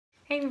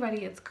Hey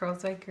everybody, it's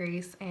Girls by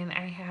Grace, and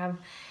I have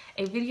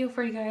a video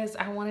for you guys.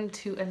 I wanted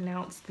to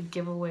announce the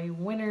giveaway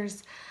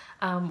winners.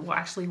 Well,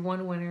 actually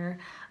one winner.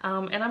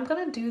 And I'm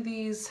gonna do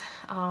these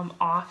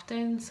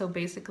often. So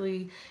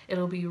basically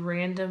it'll be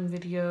random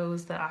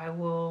videos that I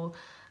will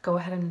go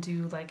ahead and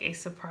do like a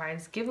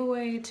surprise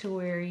giveaway to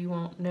where you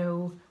won't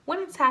know when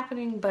it's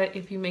happening, but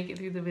if you make it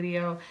through the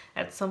video,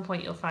 at some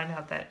point you'll find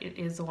out that it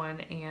is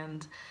one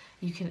and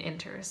you can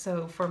enter.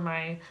 So for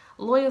my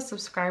loyal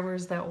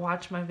subscribers that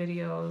watch my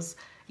videos,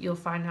 you'll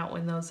find out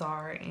when those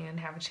are and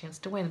have a chance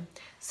to win.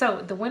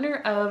 So the winner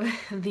of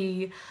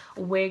the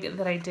wig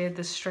that I did,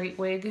 the straight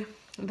wig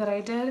that I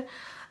did,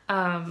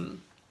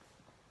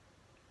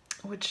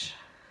 which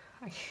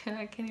I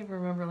can't even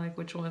remember like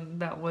which one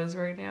that was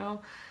right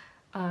now.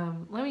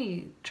 Let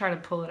me try to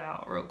pull it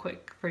out real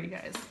quick for you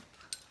guys.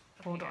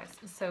 Hold on.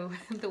 So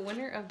the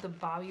winner of the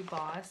Bobbi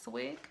Boss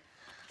wig,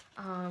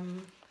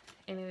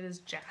 and it is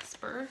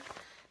Jasper.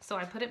 So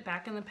I put it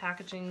back in the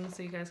packaging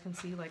so you guys can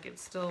see like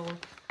it's still,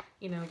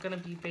 you know, gonna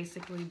be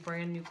basically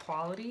brand new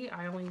quality.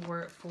 I only wore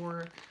it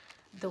for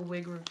the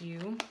wig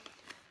review.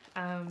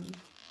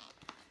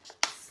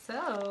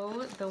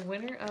 So the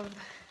winner of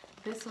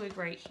this wig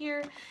right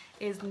here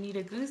is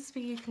Nita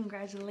Gooseby.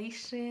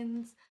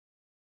 Congratulations.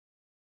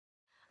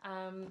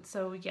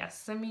 So yes,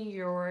 send me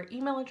your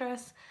email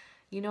address.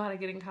 You know how to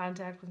get in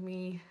contact with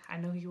me. I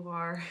know you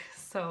are.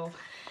 So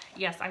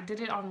yes, I did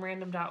it on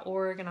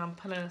random.org and I'm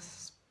putting a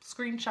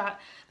screenshot.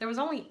 There was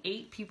only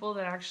 8 people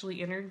that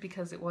actually entered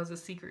because it was a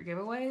secret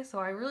giveaway. So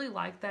I really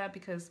like that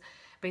because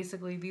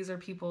basically these are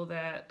people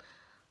that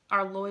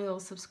are loyal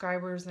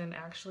subscribers and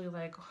actually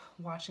like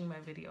watching my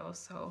videos.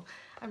 So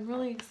I'm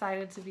really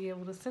excited to be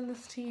able to send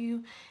this to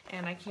you,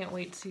 and I can't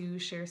wait to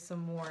share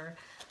some more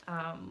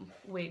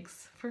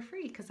wigs for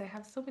free because I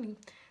have so many.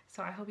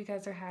 So I hope you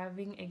guys are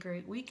having a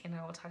great week, and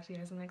I will talk to you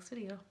guys in the next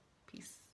video. Peace.